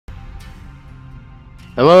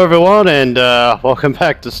Hello everyone, and welcome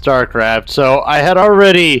back to StarCraft. So I had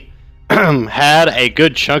already had a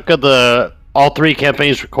good chunk of all three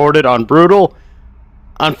campaigns recorded on Brutal.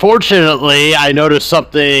 Unfortunately, I noticed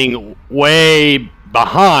something way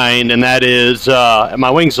behind, and that is in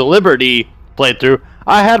my Wings of Liberty playthrough,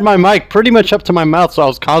 I had my mic pretty much up to my mouth, so I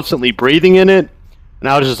was constantly breathing in it, and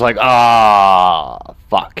I was just like,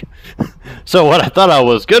 fuck. So what I thought I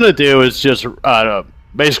was gonna do is just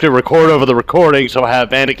basically record over the recording, so I have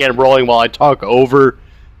Bandicam rolling while I talk over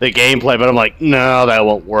the gameplay, but I'm like, no, that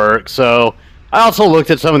won't work. So I also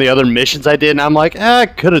looked at some of the other missions I did, and I'm like, I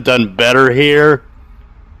could have done better here.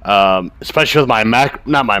 Especially with my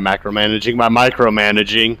micromanaging.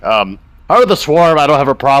 Heart of the Swarm, I don't have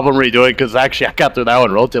a problem redoing, because actually I got through that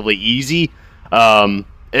one relatively easy.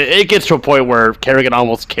 It gets to a point where Kerrigan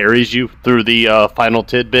almost carries you through the final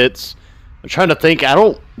tidbits. I'm trying to think. I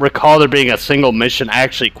don't recall there being a single mission I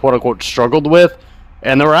actually quote-unquote struggled with.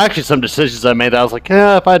 And there were actually some decisions I made that I was like,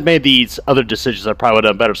 if I'd made these other decisions, I probably would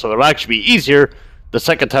have done better. So it would actually be easier the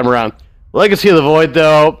second time around. Legacy of the Void,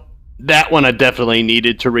 though, that one I definitely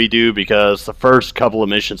needed to redo because the first couple of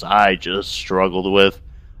missions I just struggled with.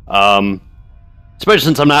 Especially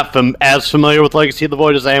since I'm not as familiar with Legacy of the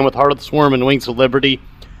Void as I am with Heart of the Swarm and Wings of Liberty.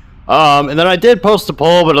 And then I did post a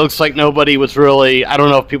poll, but it looks like nobody was really... I don't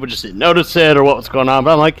know if people just didn't notice it or what was going on,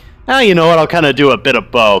 but I'm like, you know what, I'll kind of do a bit of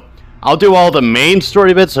both. I'll do all the main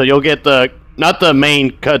story bits, so you'll get not the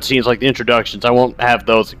main cutscenes like the introductions, I won't have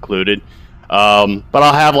those included. But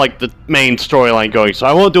I'll have like the main storyline going, so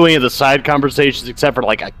I won't do any of the side conversations except for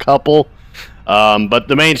like a couple. But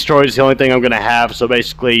the main story is the only thing I'm going to have, so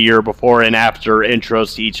basically your before and after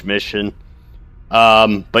intros to each mission.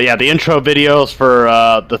 But yeah, the intro videos for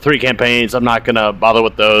the three campaigns, I'm not gonna bother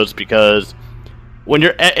with those because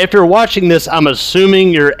if you're watching this, I'm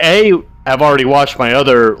assuming you're have already watched my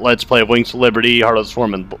other Let's Play of Wings of Liberty, Heart of the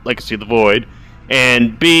Swarm, and Legacy of the Void,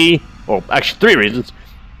 and B, well, actually three reasons.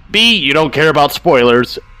 B, you don't care about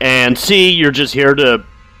spoilers, and C, you're just here to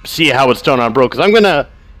see how it's done on Bro, because I'm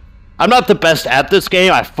not the best at this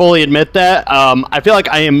game, I fully admit that. I feel like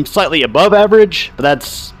I am slightly above average, but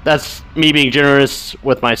that's me being generous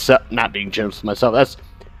with myself, not being generous with myself.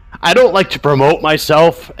 I don't like to promote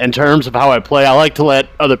myself in terms of how I play. I like to let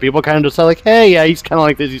other people kind of decide, like, hey, yeah, he's kind of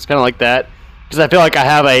like this, he's kind of like that. Because I feel like I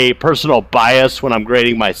have a personal bias when I'm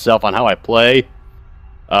grading myself on how I play,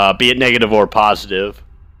 be it negative or positive.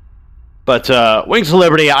 But Wings of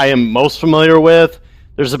Liberty I am most familiar with.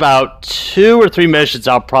 There's about 2 or 3 missions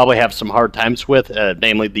I'll probably have some hard times with,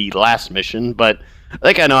 namely the last mission, but I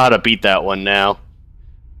think I know how to beat that one now.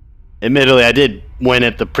 Admittedly, I did win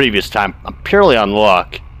it the previous time. I'm purely on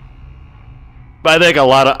luck. But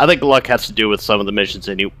I think luck has to do with some of the missions.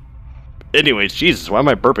 Anyways, Jesus, why am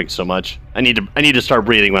I burping so much? I need to start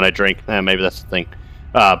breathing when I drink. Maybe that's the thing.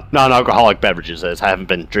 Non-alcoholic beverages, as I haven't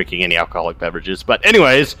been drinking any alcoholic beverages. But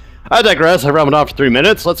anyways, I digress. I've run off for 3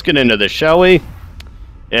 minutes. Let's get into this, shall we?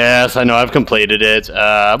 Yes, I know I've completed it.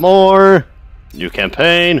 More. New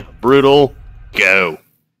campaign. Brutal. Go.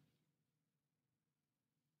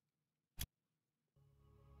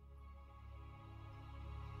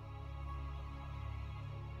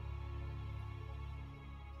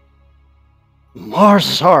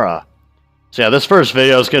 Sara. So yeah, this first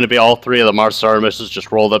video is going to be all 3 of the Sara missions just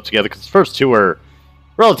rolled up together, because the first 2 are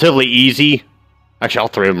relatively easy. Actually, all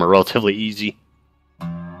 3 of them are relatively easy.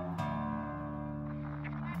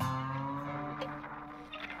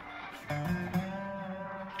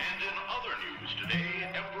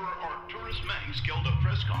 held a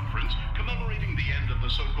press conference commemorating the end of the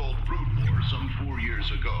so-called Brood War some 4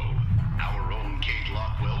 years ago. Our own Kate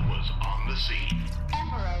Lockwell was on the scene.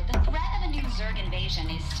 Emperor, the threat of a new Zerg invasion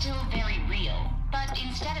is still very real. But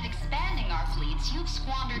instead of expanding our fleets, you've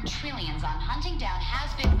squandered trillions on hunting down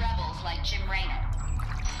has-been rebels like Jim Raynor.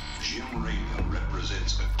 Jim Raynor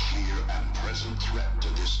represents a clear and present threat to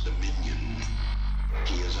this dominion.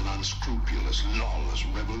 He is an unscrupulous, lawless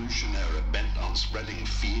revolutionary bent on spreading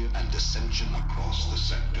fear and dissension across the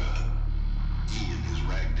sector. He and his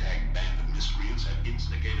ragtag band of miscreants have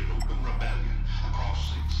instigated open rebellion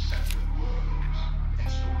across 6 separate worlds, and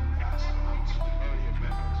stolen vast amounts of the myriad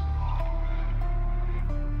weapons of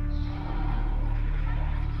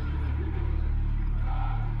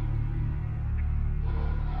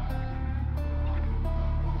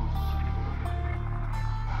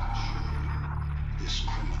This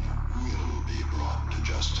criminal will be brought to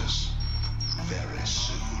justice very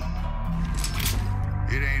soon.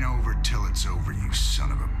 It ain't over till it's over, you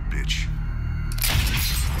son of a bitch.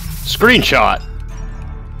 Screenshot.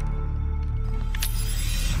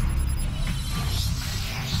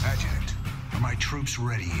 Adjutant, are my troops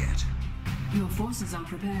ready yet? Your forces are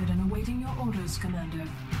prepared and awaiting your orders, Commander.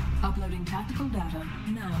 Uploading tactical data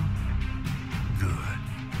now. Good.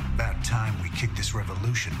 About time we kick this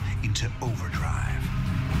revolution into overdrive.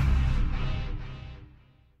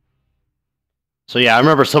 So yeah, I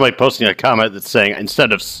remember somebody posting a comment that's saying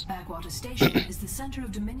instead of... Backwater Station is the center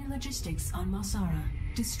of Dominion logistics on Sara.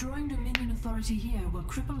 Destroying Dominion authority here will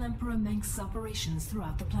cripple Emperor Mengsk's operations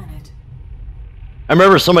throughout the planet. I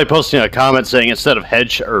remember somebody posting a comment saying instead of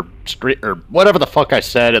or whatever the fuck I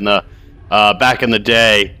said in the back in the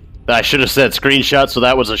day, that I should have said screenshot, so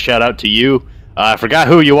that was a shout out to you. I forgot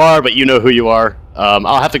who you are, but you know who you are.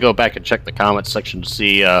 I'll have to go back and check the comments section to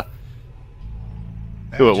see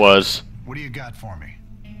who it was. What do you got for me?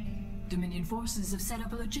 Dominion forces have set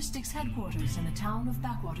up a logistics headquarters in the town of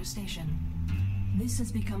Backwater Station. This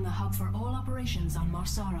has become the hub for all operations on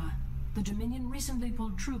Sara. The Dominion recently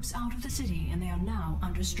pulled troops out of the city, and they are now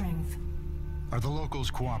under strength. Are the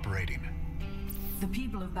locals cooperating? The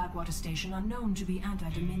people of Backwater Station are known to be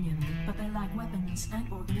anti-Dominion, but they lack weapons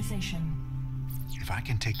and organization. If I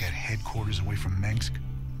can take that headquarters away from Mengsk,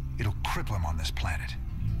 it'll cripple him on this planet.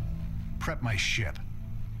 Prep my ship.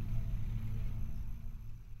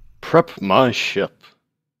 Prep my ship.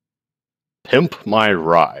 Pimp my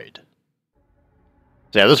ride.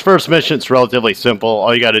 So yeah, this first mission's relatively simple.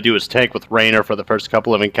 All you gotta do is tank with Raynor for the first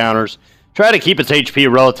couple of encounters. Try to keep its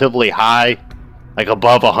HP relatively high, like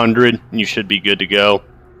above 100, and you should be good to go.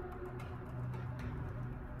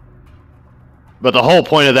 But the whole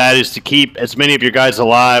point of that is to keep as many of your guys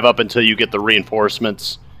alive up until you get the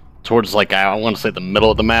reinforcements towards, like, I want to say the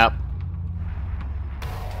middle of the map.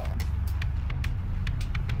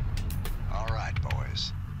 Alright,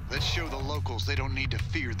 boys. Let's show the locals they don't need to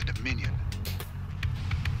fear the Dominion.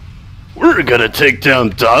 We're gonna take down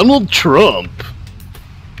Donald Trump.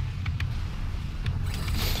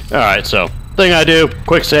 Alright, so, thing I do,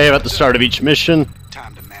 quick save at the start of each mission.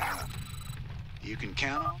 Time to man up. You can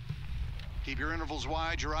count on. Keep your intervals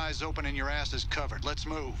wide, your eyes open, and your asses covered. Let's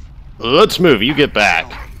move. Let's move, you get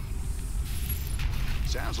back.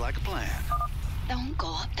 Sounds like a plan. Don't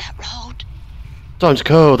go up that road. Don't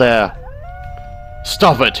go there.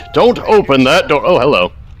 Stop it. Don't open that door. Oh,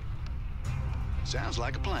 hello. Sounds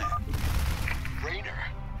like a plan. Raynor,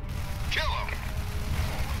 kill him.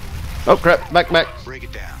 Oh, crap. Back. Break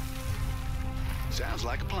it down. Sounds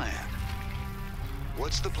like a plan.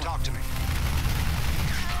 What's the plan? Talk to me.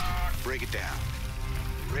 Break it down.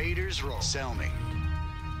 Raiders roll. Sell me.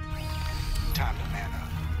 Time to man up.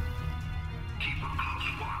 Keep a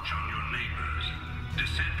close watch on your neighbors.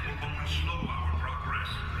 Descent will only slow our progress.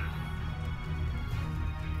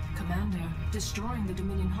 Commander, destroying the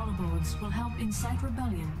Dominion holoboards will help incite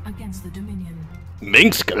rebellion against the Dominion.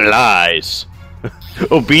 Mengsk lies.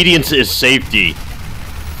 Obedience is safety.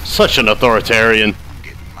 Such an authoritarian. I'm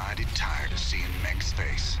getting mighty tired of seeing Mengsk's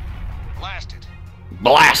face. Blast it.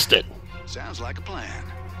 Blast it. Sounds like a plan.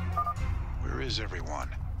 Where is everyone?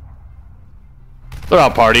 They're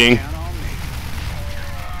out partying. Count on me.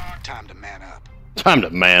 Time to man up. Time to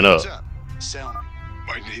man up. What's up? Sell me.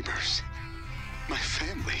 My neighbors. My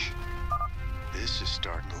family. This is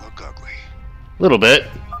starting to look ugly. Little bit.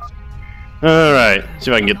 Alright, see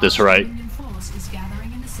if I can get this right. Dominion force is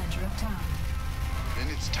gathering in the center of town. Then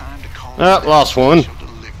it's time to call Ah, lost one. special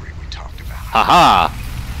delivery we talked about. Haha.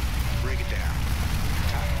 Break it down.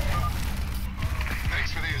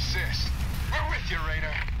 Thanks for the assist. We're with you,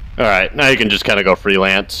 Raynor. Alright, now you can just kind of go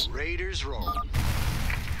freelance. Raiders roll.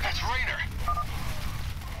 That's Raynor.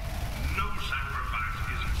 No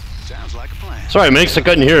sacrifice is Sounds like a plan. Sorry, Mengsk, I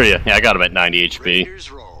couldn't hear you. Yeah, I got him at 90 HP. Raiders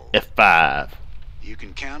roll. F5. You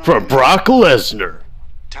can count For on me. Brock Lesnar.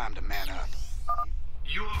 Time to man up.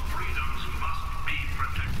 your freedoms must be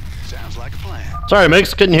protected. Sounds like a plan. Sorry,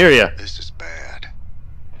 Mengsk, couldn't hear you. This is bad.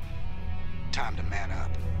 Time to man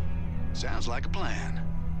up. Sounds like a plan.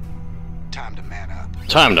 Time to man up.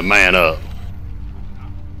 Time to man up.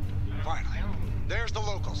 Finally. There's the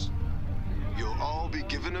locals. You'll all be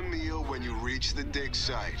given a meal when you reach the dig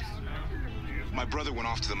site. My brother went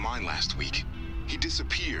off to the mine last week. He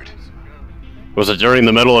disappeared. Was it during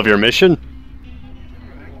the middle of your mission?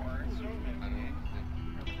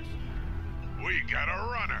 We got a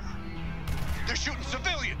runner. They're shooting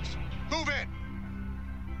civilians. Move in.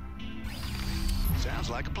 Sounds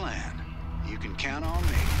like a plan. You can count on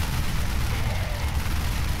me.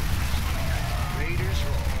 Raiders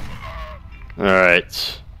roll.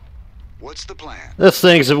 Alright. What's the plan? This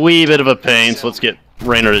thing's a wee bit of a pain, so let's get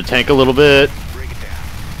Raynor to tank a little bit. Break it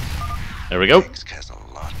down. There we go. Mengsk has a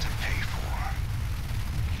lot to pay for.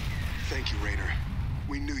 Thank you, Raynor.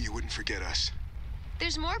 We knew you wouldn't forget us.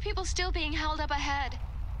 There's more people still being held up ahead.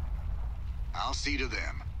 I'll see to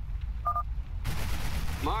them.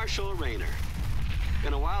 Marshal Rayner.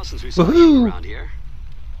 Been a while since we saw you Woohoo! around here.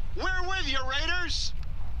 We're with you, Raiders.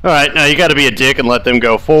 Alright, now you gotta be a dick and let them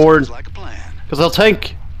go forward. Sounds like a plan. Because they'll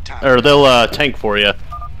tank. Or they'll tank for you.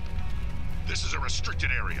 This is a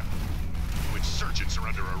restricted area. You insurgents are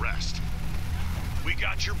under arrest. We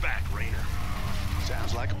got your back, Rayner.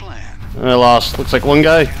 Sounds like a plan. I lost. Looks like one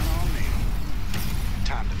guy. Count on me.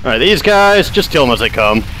 Time to Alright, these guys, just kill them as they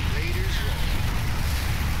come. Raiders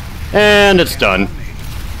roll. And it's done.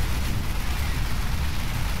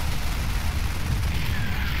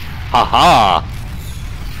 Haha.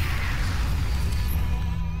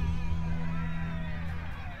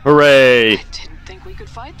 Hooray. I didn't think we could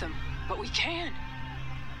fight them, but we can.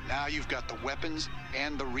 Now you've got the weapons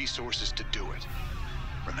and the resources to do it.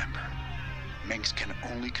 Remember, Minx can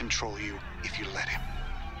only control you if you let him.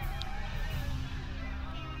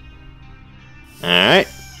 Alright.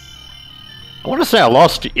 I want to say I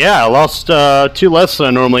lost... Yeah, I lost 2 less than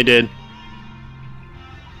I normally did.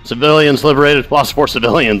 Civilians liberated. Lost 4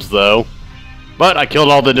 civilians, though. But I killed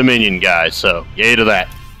all the Dominion guys, so yay to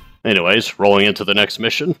that. Anyways, rolling into the next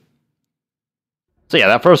mission. So yeah,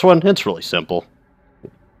 that first one, it's really simple.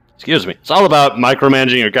 Excuse me. It's all about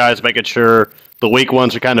micromanaging your guys, making sure the weak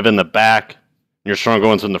ones are kind of in the back, and your stronger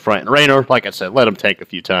ones in the front. And Rayner, like I said, let him tank a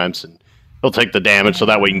few times, and he'll take the damage, so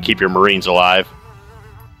that way you can keep your Marines alive.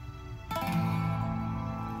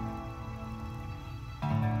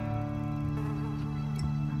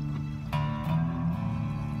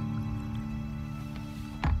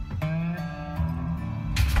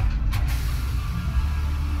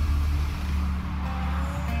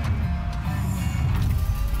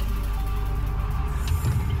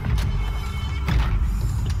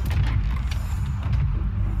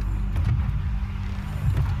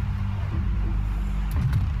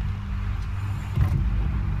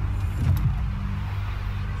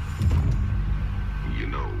 You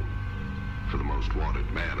know, for the most wanted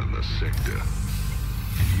man in the sector,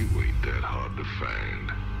 you ain't that hard to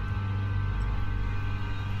find.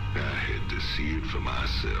 I had to see it for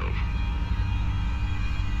myself.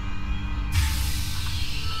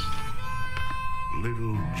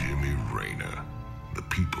 Little Jimmy Rayner, the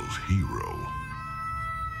people's hero.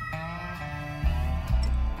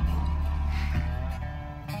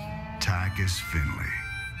 Tychus Finley.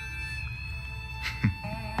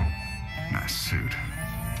 Nice suit.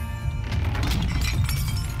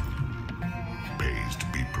 Pays to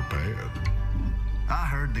be prepared. I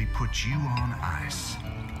heard they put you on ice.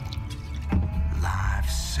 Life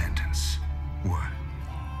sentence. What?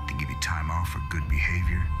 To give you time off for good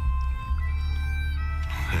behavior?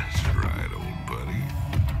 That's right, old buddy.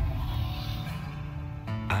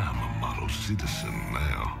 I'm a model citizen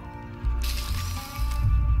now.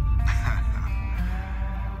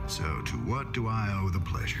 So to what do I owe the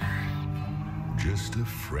pleasure? Just a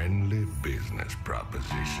friendly business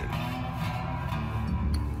proposition.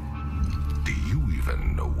 Do you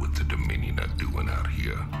even know what the Dominion are doing out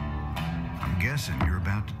here? I'm guessing you're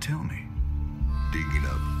about to tell me. Digging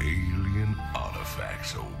up alien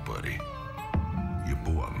artifacts, old buddy. Your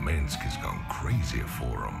boy Minsk has gone crazy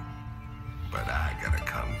for them. But I got a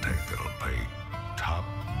contact that'll pay top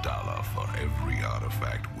dollar for every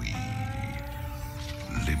artifact we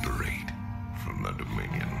liberate from the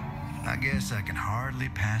Dominion. I guess I can hardly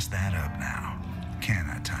pass that up now. Can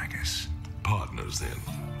I, Tychus? Partners then.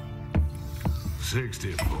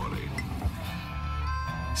 60-40.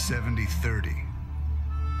 70-30.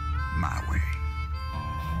 My way.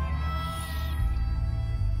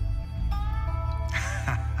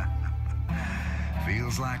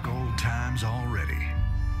 Feels like old times already.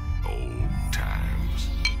 Old times.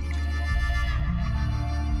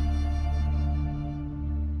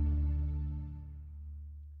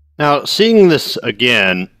 Now, seeing this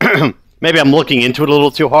again, maybe I'm looking into it a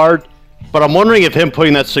little too hard, but I'm wondering if him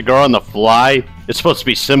putting that cigar on the fly is supposed to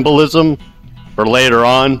be symbolism for later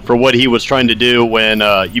on, for what he was trying to do when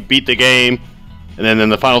you beat the game, and then in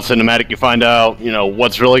the final cinematic you find out, you know,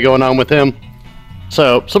 what's really going on with him.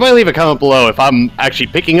 So, somebody leave a comment below if I'm actually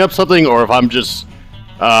picking up something, or if I'm just,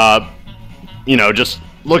 you know, just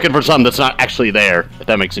looking for something that's not actually there, if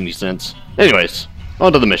that makes any sense. Anyways,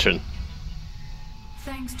 on to the mission.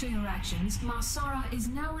 Thanks to your actions, Sara is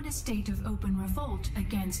now in a state of open revolt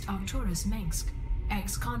against Arcturus Minsk.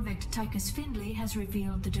 Ex-convict Tychus Finley has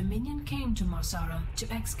revealed the Dominion came to Sara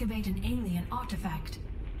to excavate an alien artifact.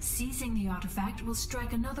 Seizing the artifact will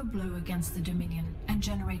strike another blow against the Dominion and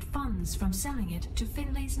generate funds from selling it to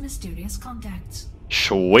Finley's mysterious contacts.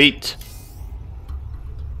 Sweet.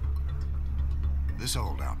 This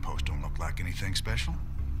old outpost don't look like anything special.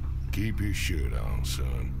 Keep your shirt on,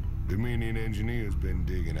 son. Dominion engineers been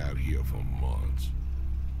digging out here for months.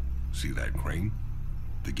 See that crane?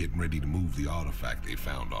 They're getting ready to move the artifact they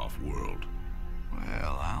found off-world.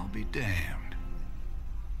 Well, I'll be damned.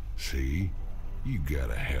 See? You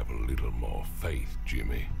gotta have a little more faith,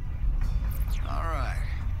 Jimmy. All right,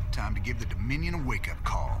 time to give the Dominion a wake-up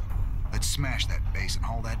call. Let's smash that base and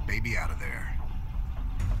haul that baby out of there.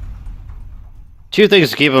 Two things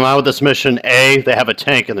to keep in mind with this mission. A, they have a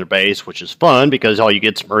tank in their base, which is fun because all you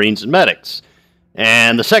get is Marines and medics.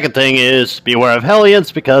 And the second thing is, beware of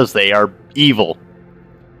Hellions because they are evil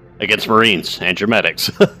against Marines and your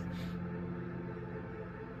medics.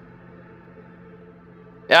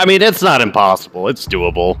 I mean, it's not impossible. It's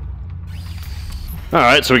doable.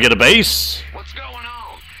 Alright, so we get a base. What's going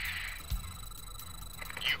on?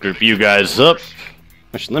 Group you guys up.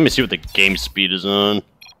 Actually, let me see what the game speed is on.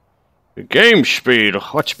 Game speed,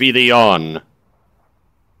 what be the on?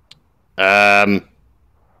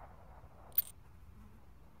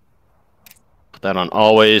 Put that on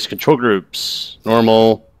always. Control groups.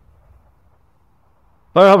 Normal.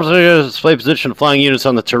 Fire officers display position of flying units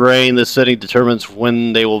on the terrain. This setting determines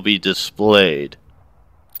when they will be displayed.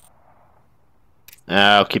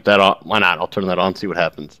 I'll keep that on. Why not? I'll turn that on, see what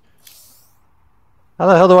happens. How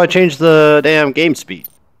the hell do I change the damn game speed?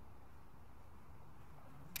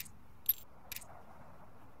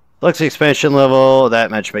 Select the expansion level.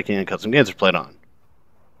 That matchmaking and custom games are played on.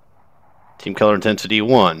 Team color intensity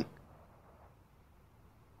 1.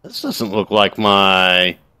 This doesn't look like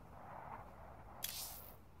my...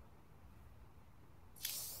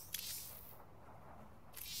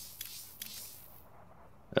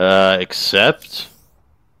 accept.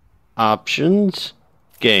 Options.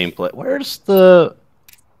 Gameplay. Where's the...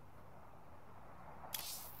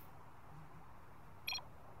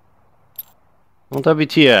 Well,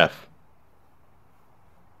 WTF.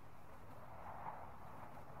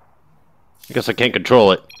 I guess I can't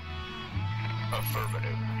control it.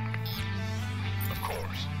 Affirmative. Of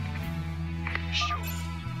course. Sure.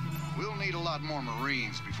 We'll need a lot more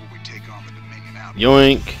Marines before we take on the Dominion out.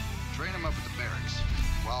 Yoink. Train them up at the barracks.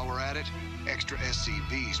 While we're at it, extra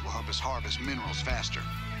SCVs will help us harvest minerals faster.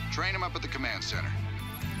 Train them up at the command center.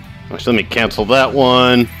 Actually, let me cancel that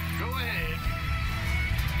one. Go ahead.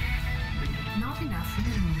 Not enough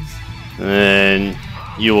minerals. And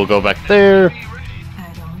you will go back there.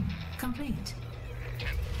 Add-on complete.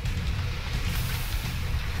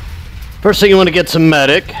 First thing you want to get some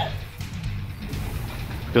medic.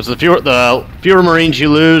 Because the fewer Marines you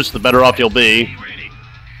lose, the better off you'll be.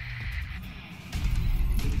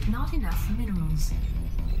 Not enough minerals.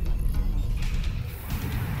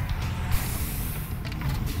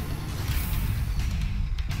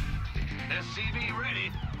 SCV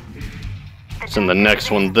ready. Send the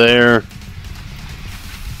next one there.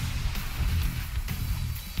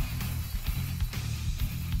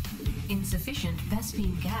 Insufficient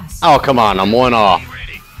Vespine gas. Oh, come on, I'm one off.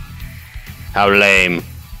 How lame.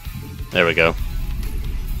 There we go.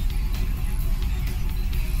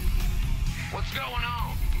 What's going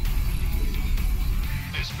on?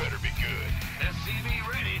 This better be good. SCV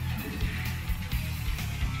ready.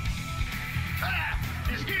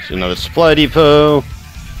 See another supply depot.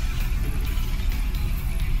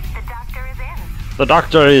 The doctor is in. The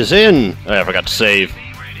doctor is in. Oh, I forgot to save.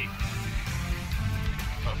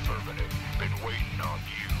 Affirmative. Been waiting on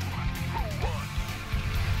you. Who won?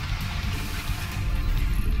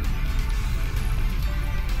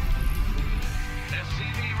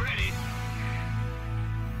 SCV ready.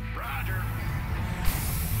 Roger.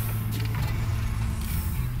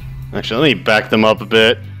 Actually, let me back them up a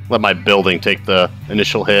bit. Let my building take the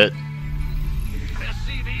initial hit.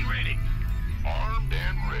 SCV ready. Armed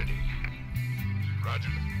and ready. Roger.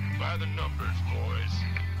 By the numbers, boys.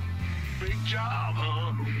 Big job,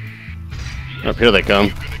 huh? Up here they come.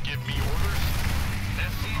 You gonna give me orders?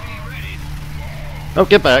 SCV ready. Oh,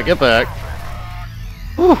 get back, get back.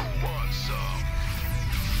 Whew. Want some?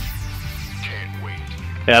 Can't wait.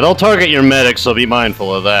 Yeah, they'll target your medics, so be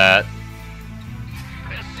mindful of that.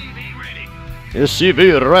 SCV ready.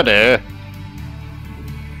 SCV ready.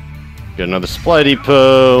 Get another supply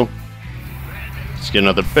depot. Let's get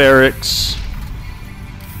another barracks.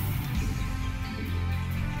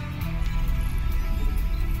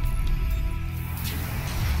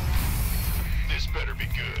 This better be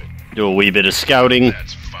good. Do a wee bit of scouting.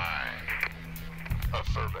 That's fine.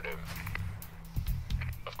 Affirmative.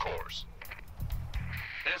 Of course.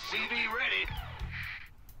 SCV ready.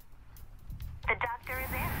 The doctor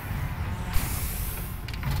is in.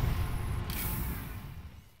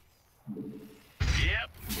 Yep.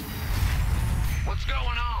 What's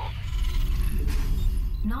going on?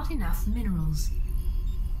 Not enough minerals.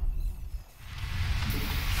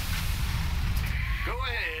 Go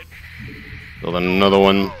ahead. Build another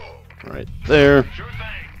one right there. Sure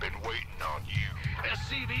thing. Been waiting on you.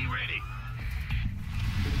 SCV ready.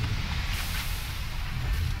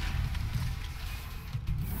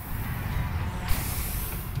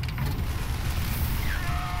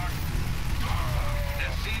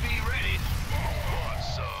 SCV ready. Want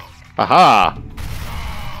some? Aha!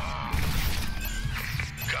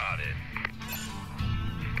 Got it.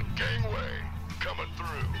 Gangway coming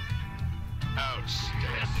through. Outstanding.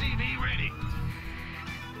 SCV ready.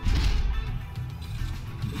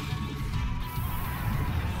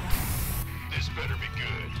 This better be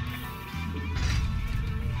good.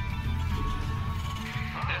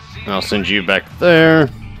 SCV I'll send you ready. back there.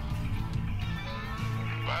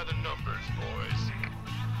 By the numbers, boys.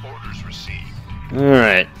 Orders received.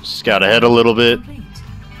 Alright, scout ahead a little bit. Complete.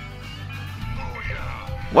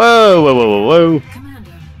 Booyah. Whoa, whoa, whoa, whoa, whoa.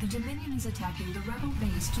 Commander, the Dominion is attacking the rebel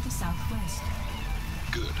base to the southwest.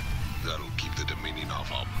 Good. That'll keep the Dominion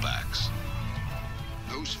off our backs.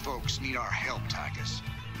 Those folks need our help, Tychus.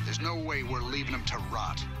 There's no way we're leaving them to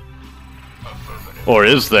rot. Affirmative. Or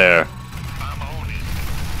is there? I'm on it.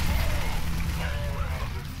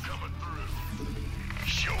 Coming through.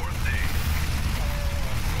 Sure thing.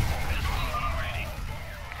 SCV ready.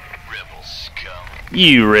 Rebel scum.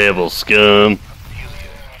 You rebel scum.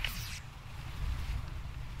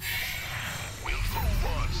 We'll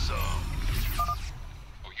want some.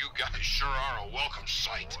 Oh, you guys sure are a welcome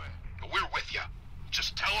sight. But we're with you.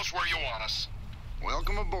 Just tell us where you want us.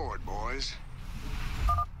 Welcome aboard, boys.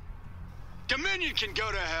 Dominion can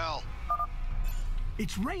go to hell.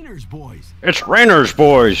 It's Rainer's boys. It's Rainer's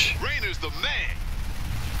boys. Rainer's the man.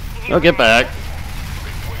 I'll get back.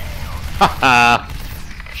 Haha.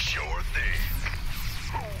 Sure thing.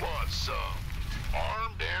 Who wants some?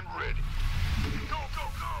 Armed and ready. Go, go,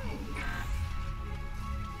 go.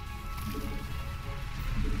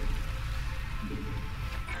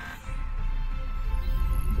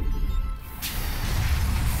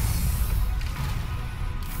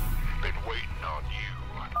 Been waiting on you.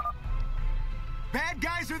 Bad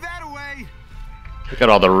guys are that away. Look at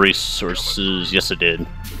all the resources. Yes, it did. You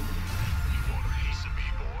want a piece of me,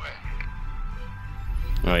 boy?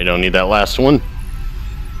 Oh, you don't need that last one.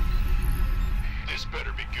 This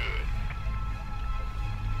better be good.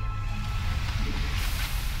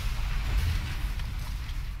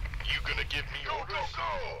 You gonna give me orders? Go, go,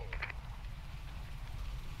 go.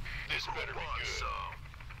 This better be good.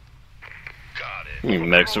 Got it. How many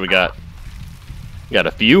medics do we got? Got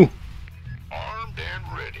a few. Armed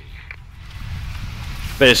and ready.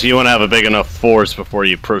 Basically, you want to have a big enough force before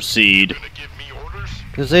you proceed. Gonna give me orders?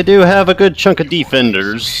 Because they do have a good chunk of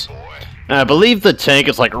defenders. Boy. And I believe the tank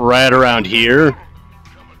is like right around here.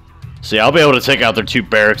 See, I'll be able to take out their two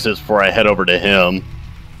barracks before I head over to him.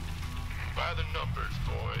 By the numbers,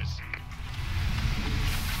 boys.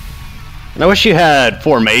 And I wish you had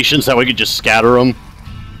formations that we could just scatter them.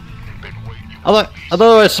 Been waiting.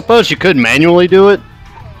 Although I suppose you could manually do it.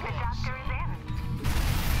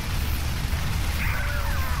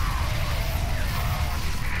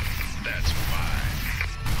 That's fine.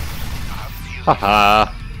 I feel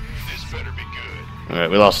Haha. this better be good. Alright,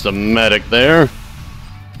 we lost a medic there. Armed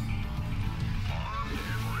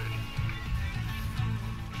and ready.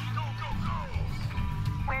 Go, go, go.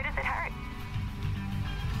 Where does it hurt?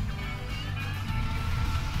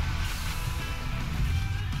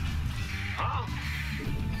 Huh?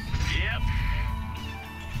 Yep.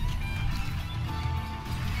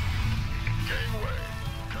 Gangway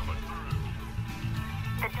coming through.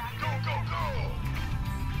 Go, go, go.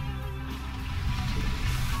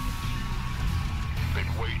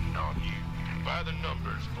 Been waiting on you. By the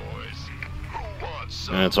numbers, boys. Who wants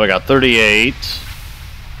some? And so I got 38.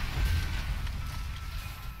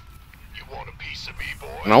 You want a piece of me, boy?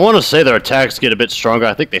 And I want to say their attacks get a bit stronger.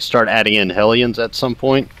 I think they start adding in Hellions at some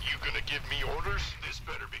point. You gonna give me orders? This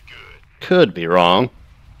better be good. Could be wrong.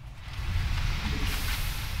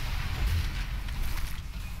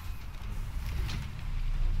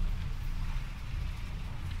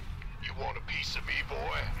 You want a piece of me,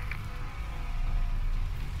 boy?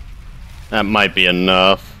 That might be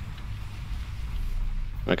enough.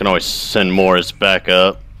 I can always send more as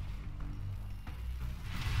backup.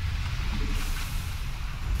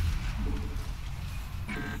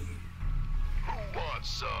 Who wants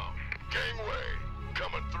some? Gangway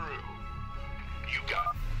coming through. You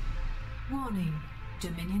got Warning.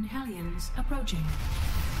 Dominion Hellions approaching.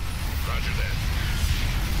 Roger that.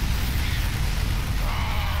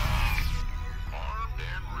 Armed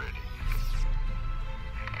and ready.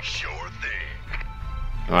 Sure thing.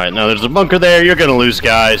 Alright, now there's a bunker there. You're going to lose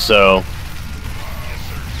guys, so... Yes,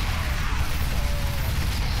 sir.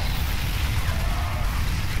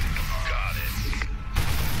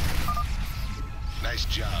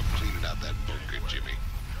 Nice job cleaning out that bunker, Jimmy.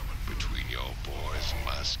 Between your boys and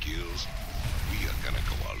my skills, we are gonna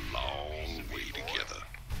go a long way together.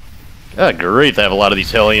 Ah, great, they have a lot of these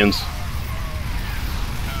Hellions.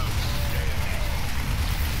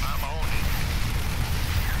 I'm on it.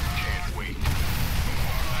 Can't wait.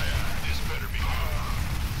 This better be good.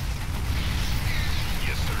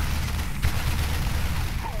 Yes, sir.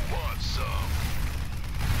 Who wants some?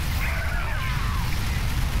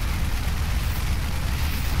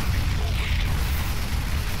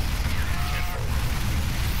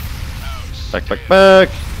 Back, back, back.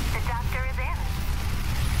 The doctor is in.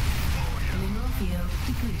 Mineral field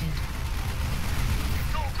depleted.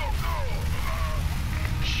 Go, go, go!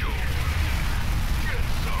 Sure. Get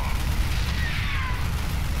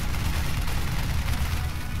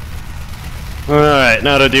some. Alright,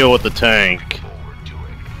 now to deal with the tank. Forward to it.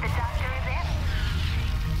 The doctor is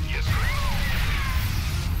in. Yes, sir.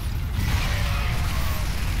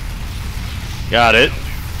 Got it.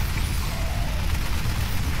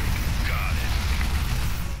 Got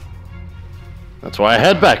it. That's why I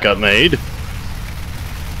had backup made. You gonna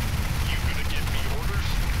give me orders?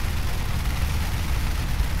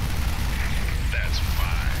 That's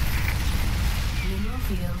fine. Mineral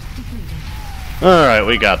field depleted. Alright,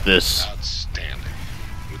 we got this. Outstanding.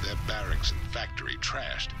 With that barracks and factory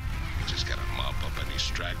trashed, we just gotta mop up any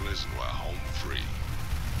stragglers and we're home free.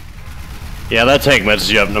 Yeah, that tank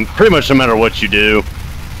messes you up pretty much no matter what you do. Gangway,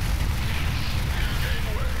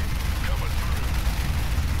 coming through.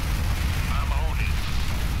 I'm on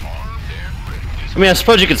it. Armed and ready. I mean, I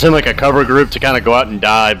suppose you could send like a cover group to kind of go out and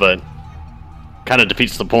die, but kind of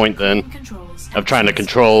defeats the point then Controls of trying to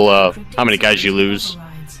control how many guys you lose.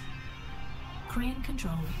 overrides. Crane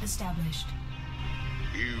control established.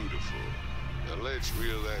 Beautiful. Now let's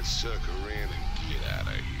reel that sucker in and get out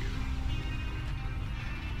of here.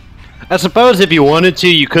 I suppose if you wanted to,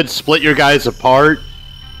 you could split your guys apart.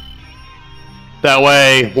 That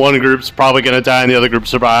way, one group's probably going to die and the other group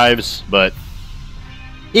survives, but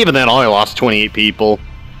even then, I only lost 28 people.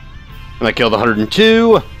 And I killed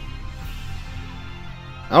 102.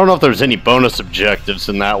 I don't know if there's any bonus objectives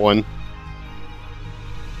in that one.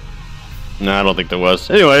 No, I don't think there was.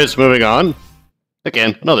 Anyways, moving on.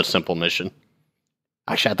 Again, another simple mission.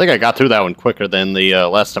 Actually, I think I got through that one quicker than the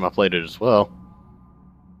last time I played it as well.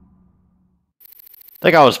 I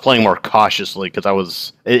think I was playing more cautiously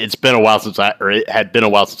because it's been a while since it had been a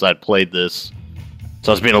while since I'd played this.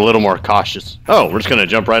 So I was being a little more cautious. Oh, we're just going to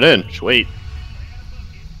jump right in. Sweet.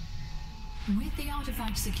 With the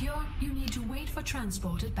artifact secure, you need to wait for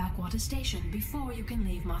transport at Backwater Station before you can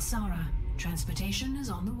leave Marsara. Transportation is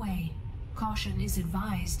on the way. Caution is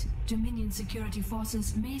advised. Dominion security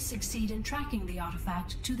forces may succeed in tracking the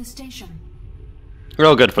artifact to the station.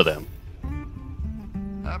 Real good for them.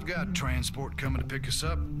 I've got transport coming to pick us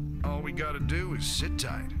up. All we gotta do is sit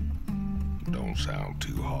tight. Don't sound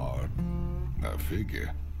too hard. I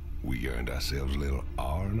figure we earned ourselves a little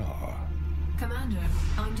R&R. Commander,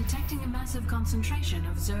 I'm detecting a massive concentration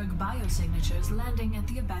of Zerg biosignatures landing at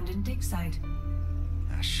the abandoned dig site.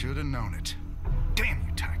 I should have known it. Damn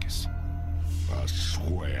you, Tychus. I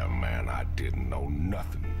swear, man, I didn't know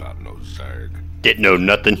nothing about no Zerg. Didn't know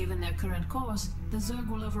nothing. Given their current course, the Zerg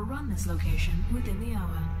will overrun this location within the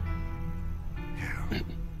hour. Hell,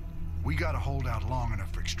 we gotta hold out long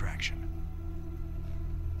enough for extraction.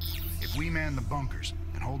 If we man the bunkers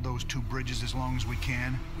and hold those two bridges as long as we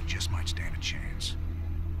can, we just might stand a chance.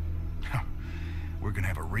 We're gonna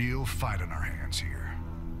have a real fight on our hands here.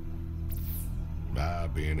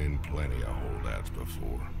 I've been in plenty of holdouts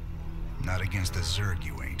before. Not against the Zerg,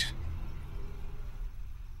 you ain't.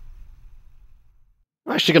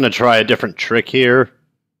 I'm actually going to try a different trick here.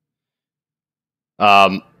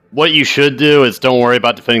 What you should do is don't worry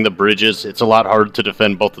about defending the bridges. It's a lot harder to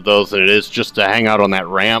defend both of those than it is just to hang out on that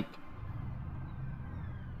ramp.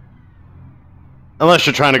 Unless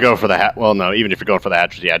you're trying to go for the well, no, even if you're going for the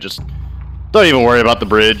hatchery, yeah, just don't even worry about the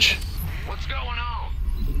bridge. What's going on?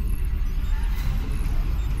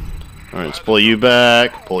 Alright, let's pull you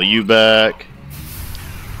back, pull you back.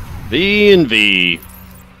 V and V.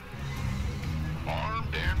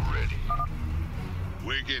 Armed and ready.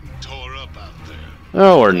 We're getting tore up out there.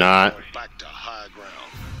 No, we're not. Back to high ground.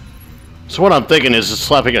 So what I'm thinking is just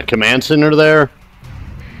slapping a command center there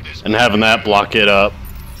and having that block it up.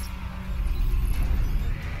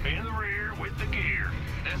 In the rear with the gear.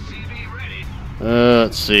 SCV ready.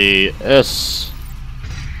 Let's see.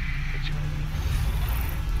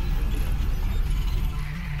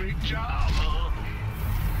 Big job, huh?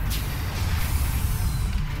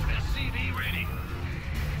 SCV ready.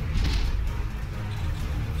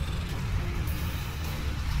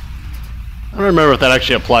 I don't remember if that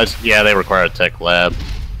actually applies. Yeah, they require a tech lab.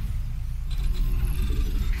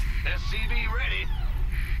 SCV ready.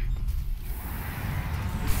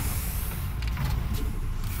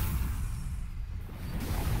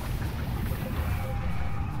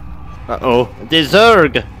 Uh-oh. The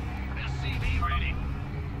Zerg! SCV ready.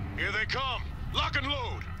 Here they come. Lock and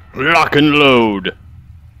load. Lock and load.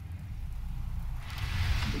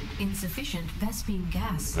 Insufficient Vespine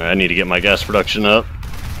gas. I need to get my gas production up.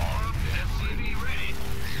 Armed. SCV ready.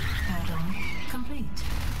 Add-on complete.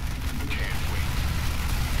 Can't wait.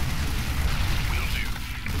 Will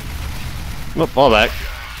do. Oh, fall back.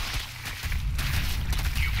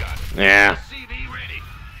 You got it. Yeah. SCV ready.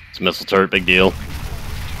 It's a missile turret, big deal.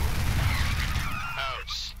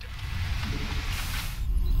 Out.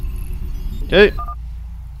 Okay.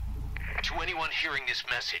 To anyone hearing this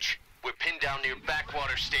message, we're pinned down near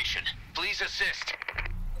Backwater Station. Please assist.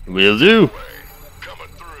 Will do. Coming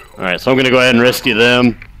through. Alright, so I'm gonna go ahead and rescue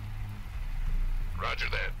them. Roger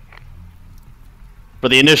that. For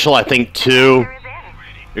the initial, I think, 2.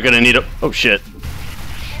 You're gonna need a... Oh, shit.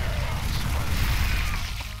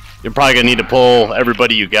 You're probably gonna need to pull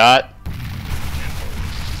everybody you got.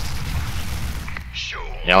 Sure.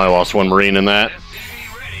 Yeah, I only lost 1 Marine in that.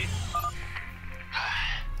 SCV ready.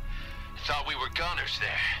 Thought we were gunners there.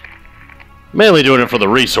 Mainly doing it for the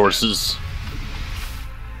resources.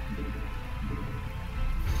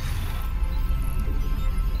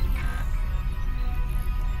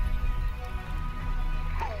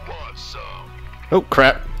 Who wants some? Oh,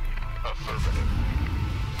 crap. Affirmative.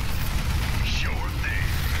 Sure thing.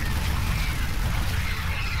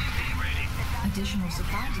 SCV ready. Additional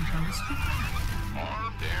supply depots prepared.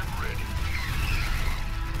 Armed and ready.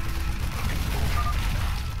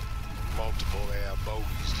 Multiple air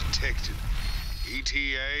bogies detected.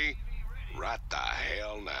 ETA, right the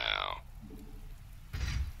hell now.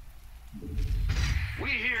 We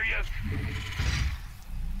hear you.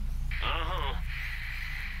 Uh-huh.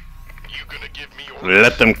 You gonna give me orders?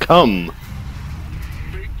 Let them come.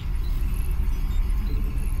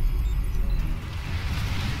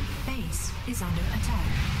 Base is under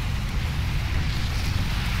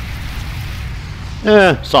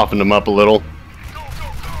attack. Softened them up a little. Go,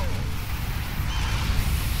 go, go.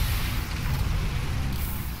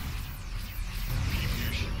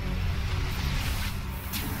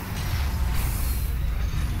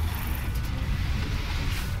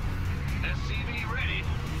 SCV ready.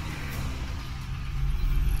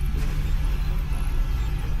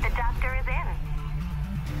 The doctor is in.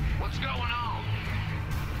 What's going on?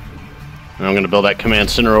 And I'm gonna build that command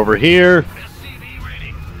center over here. SCV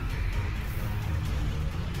ready.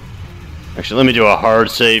 Actually, let me do a hard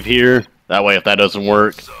save here. That way, if that doesn't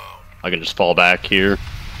work, I can just fall back here.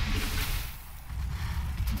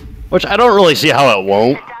 Which I don't really see how it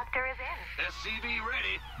won't. The doctor is in. SCV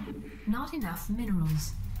ready. Not enough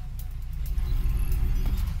minerals.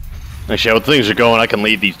 Actually, how things are going, I can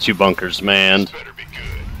leave these 2 bunkers manned. Better be good.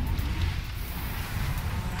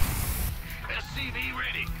 SCV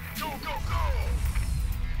ready. Go, go, go.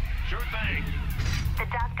 Sure thing. The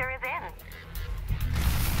doctor is in.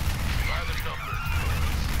 By the number.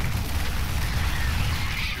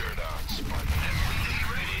 Sure not, Spartan. SCV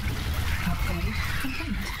ready. Upgrade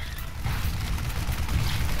complete.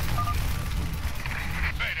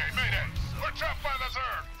 Mayday, mayday. We're trapped by the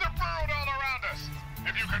Zerg. They're burrowed all around us.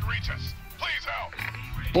 If you could reach us, please help.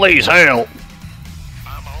 Please help.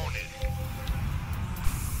 I'm on it.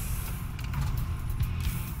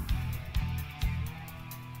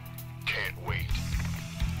 Can't wait.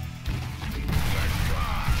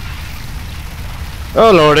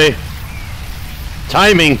 Oh, lordy.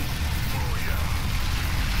 Timing.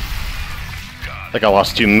 I think I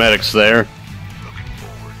lost 2 medics there. Looking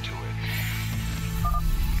forward to it.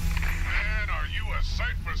 Man, are you a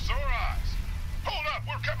sight for sore eyes? Hold up,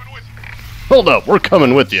 we're coming with you. Hold up, we're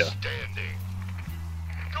coming with you. Standing.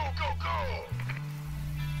 Go, go, go.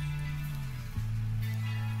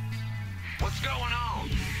 What's going on?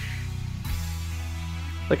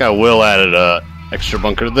 I think I will add an extra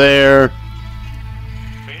bunker there.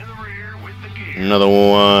 In the rear with the gear. Another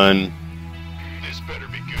one. This better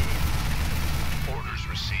be good. Orders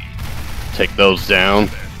received. Take those down.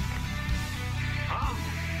 Huh?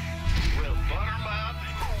 Well, Buttermouth,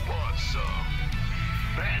 who wants some?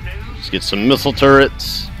 Bad news? Let's get some missile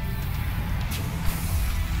turrets.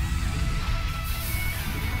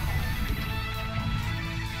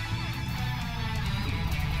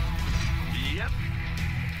 Yep.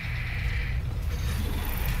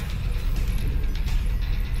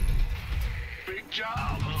 Big job,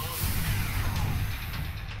 huh?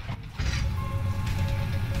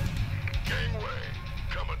 Gangway,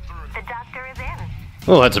 coming The doctor is in.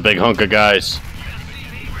 Oh, that's a big hunk of guys.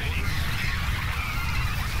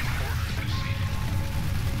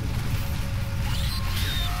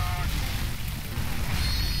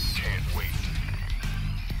 Can't wait.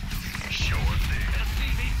 Sure thing.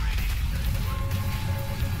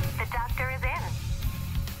 The doctor is in.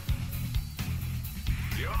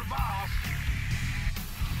 You're the boss.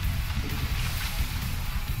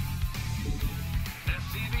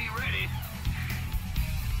 SCV ready.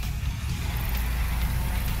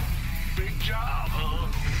 Big job, huh?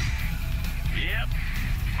 Yep.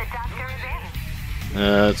 The doctor is in.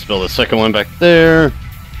 Let's build a second one back there.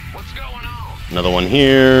 What's going on? Another one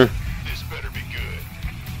here. This better be good.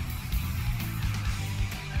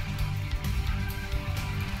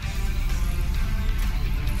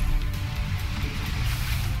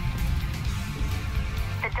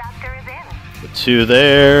 The doctor is in. The two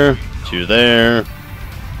there. Two there.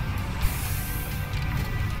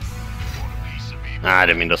 I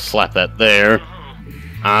didn't mean to slap that there.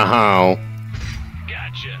 Uh-huh.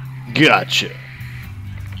 Gotcha. Gotcha.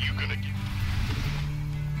 You gonna get...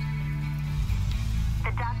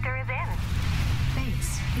 The doctor is in.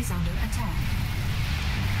 Base is under attack.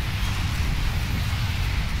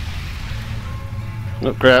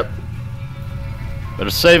 Oh, crap.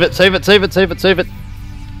 Better save it, save it, save it, save it, save it.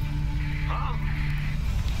 Huh?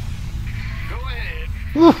 Go ahead.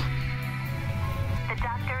 Whew. The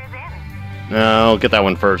doctor is in. No, get that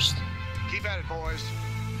one first. Keep at it, boys.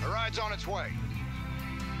 The ride's on its way.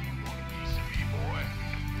 PCB boy.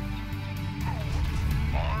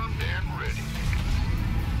 Armed and ready.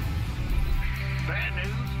 Bad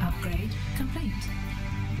news. Upgrade complete.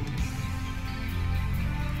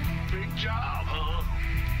 Big job, huh?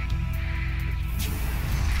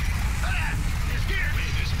 Ah, you scared me.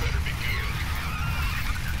 This better be good.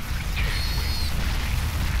 Can't wait.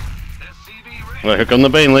 SCV ready. Well, here come the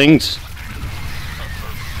banelings.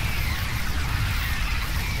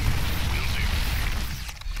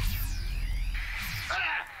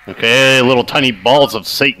 Okay, little tiny balls of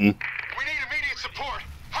Satan. We need immediate support.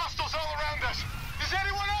 Hostiles all around us. Is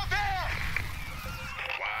anyone out there?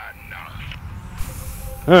 Why not?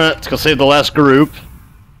 Alright, let's go save the last group.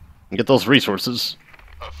 And get those resources.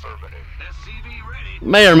 Affirmative. SCV ready.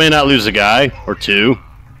 May or may not lose a guy, or two.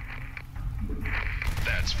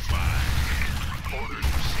 That's fine. Orders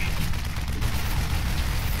received.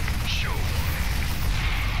 Show.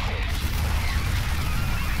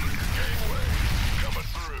 Gangway. Coming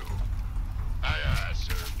through. Aye, aye,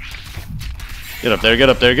 sir. Get up there, get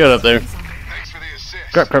up there, get up there. Thanks for the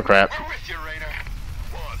assist. Crap, crap, crap. We're with you, Rainer.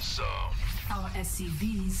 Want some? Our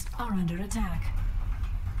SCVs are under attack.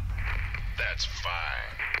 That's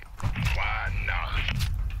fine. Why not?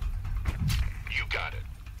 You got it.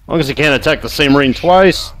 As long as you can't attack the same marine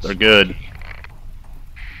twice, they're good.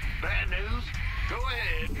 Bad news? Go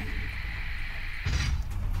ahead.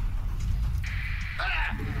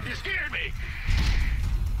 Ah! You scared me!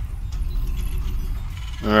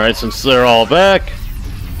 Alright, since they're all back,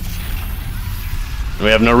 we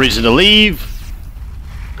have no reason to leave.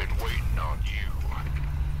 Been waiting on you.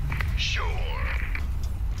 Sure.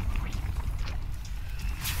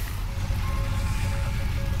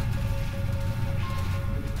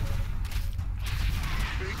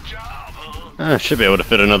 Big job, huh? I should be able to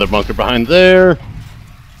fit another bunker behind there.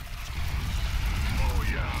 Oh,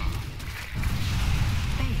 yeah.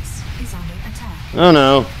 Base is under attack. Oh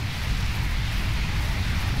no.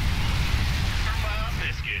 My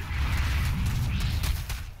biscuit.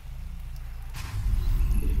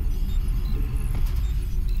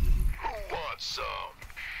 Who wants some?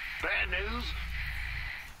 Bad news?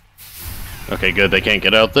 Okay, good, they can't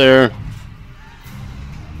get out there.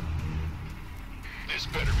 This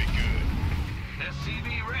better be good.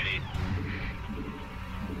 SCV ready.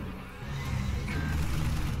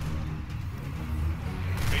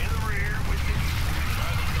 In the rear with you.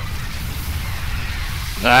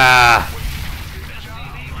 Ah!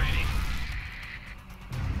 SCV ready.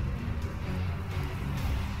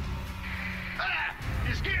 Ah!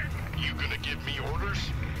 You scared? You gonna give me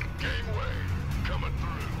orders? Gangway, coming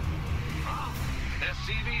through. Huh?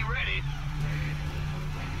 SCV ready.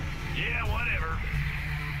 Yeah, whatever.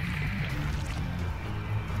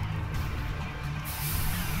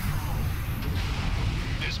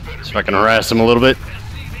 This better So I can harass them a little bit.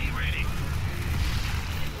 SCV ready.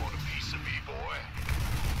 Want a piece of me, boy?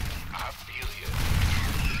 I feel you.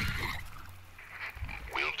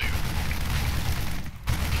 Will do.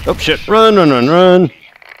 Oh shit, run, run, run, run.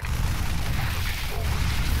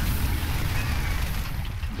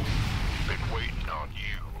 Been waiting on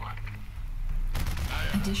you.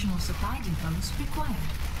 Additional supply depots required.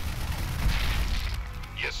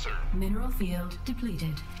 Yes, sir. Mineral field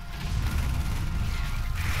depleted.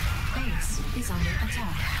 Base is under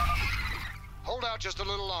attack. Hold out just a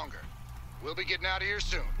little longer. We'll be getting out of here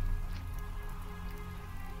soon.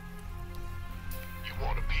 You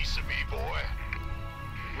want a piece of me, boy?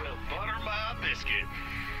 Well, butter my biscuit.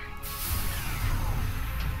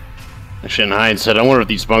 Actually, in hindsight, I wonder if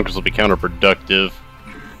these bunkers will be counterproductive.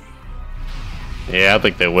 Yeah, I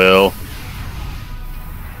think they will.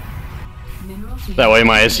 That way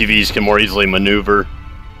my SUVs can more easily maneuver.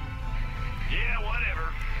 Yeah,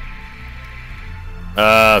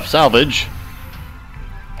 whatever. Salvage.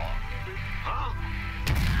 Huh?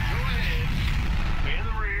 Go ahead. In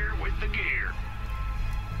the rear with the gear.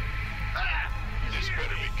 Ah, this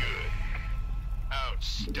better be good.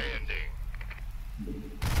 Outstanding.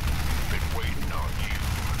 Been waiting on you.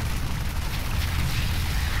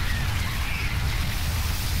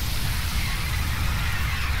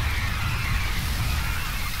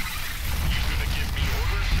 You gonna give me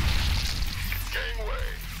orders? Gangway,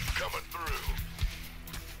 coming through.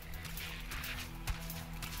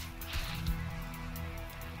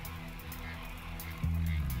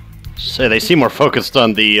 Say they seem more focused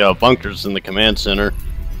on the bunkers in the command center.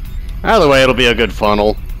 Either way, it'll be a good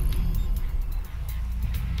funnel.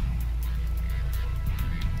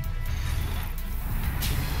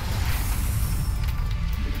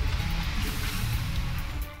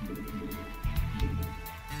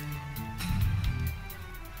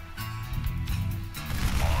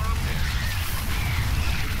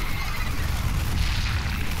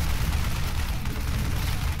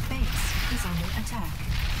 Base is under attack.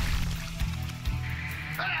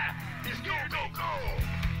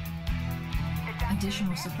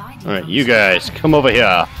 Additional supply depots. Alright, you guys, come over here.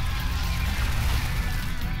 Bad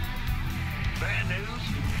news?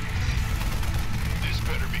 This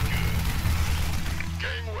better be good.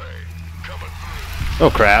 Gangway, coming through.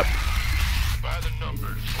 Oh crap. By the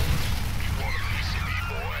numbers. You want a piece of me,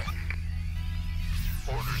 boy?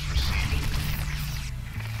 Orders received.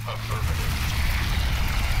 Affirmative.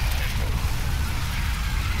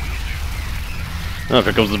 Oh,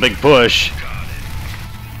 here comes the big push.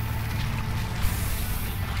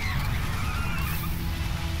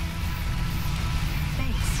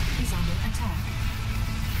 Base is under attack.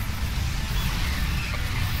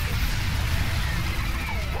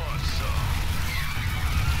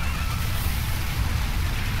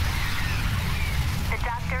 The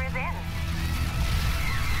doctor is in.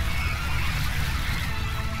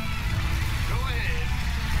 Go ahead.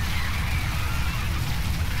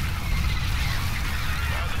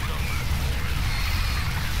 By the numbers, boys.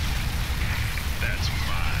 That's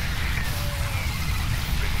fine.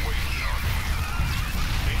 Been waiting on it.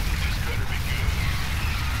 Think this better be good.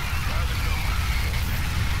 By the numbers,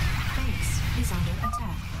 Base is under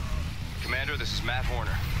attack. Commander, this is Matt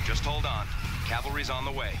Horner. Just hold on. Cavalry's on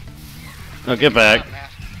the way. Oh, get back. Matt.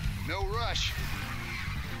 No rush.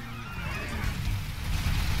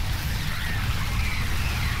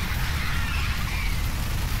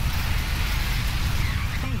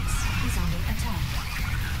 Base is under attack.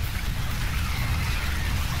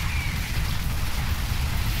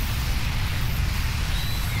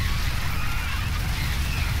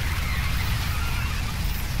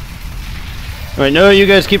 Alright, no, you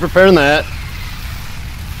guys keep repairing that.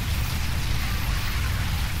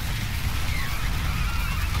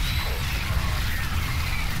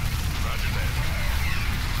 Roger that.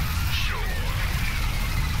 Sure.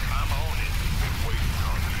 I'm on it. Been waiting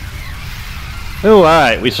on you.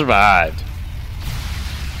 Alright, we survived.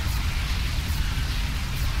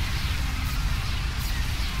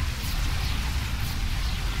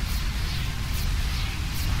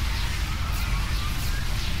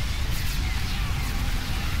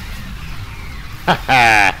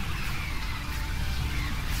 Haha.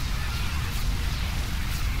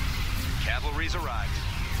 Cavalry's arrived.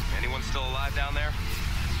 Anyone still alive down there?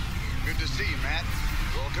 Good to see you, Matt.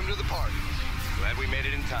 Welcome to the party. Glad we made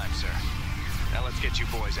it in time, sir. Now let's get you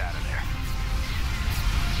boys out of there.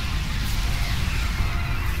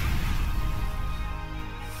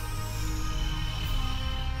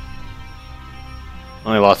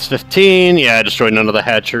 Only lost 15. Yeah, I destroyed none of the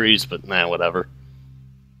hatcheries, but nah, whatever.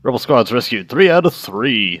 Rebel squads rescued 3 out of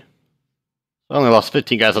 3. I only lost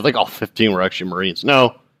 15 guys. I think all 15 were actually Marines.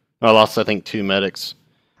 No, I lost, I think, 2 medics.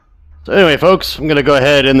 So anyway, folks, I'm going to go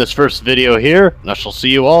ahead and end this first video here, and I shall see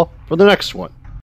you all for the next one.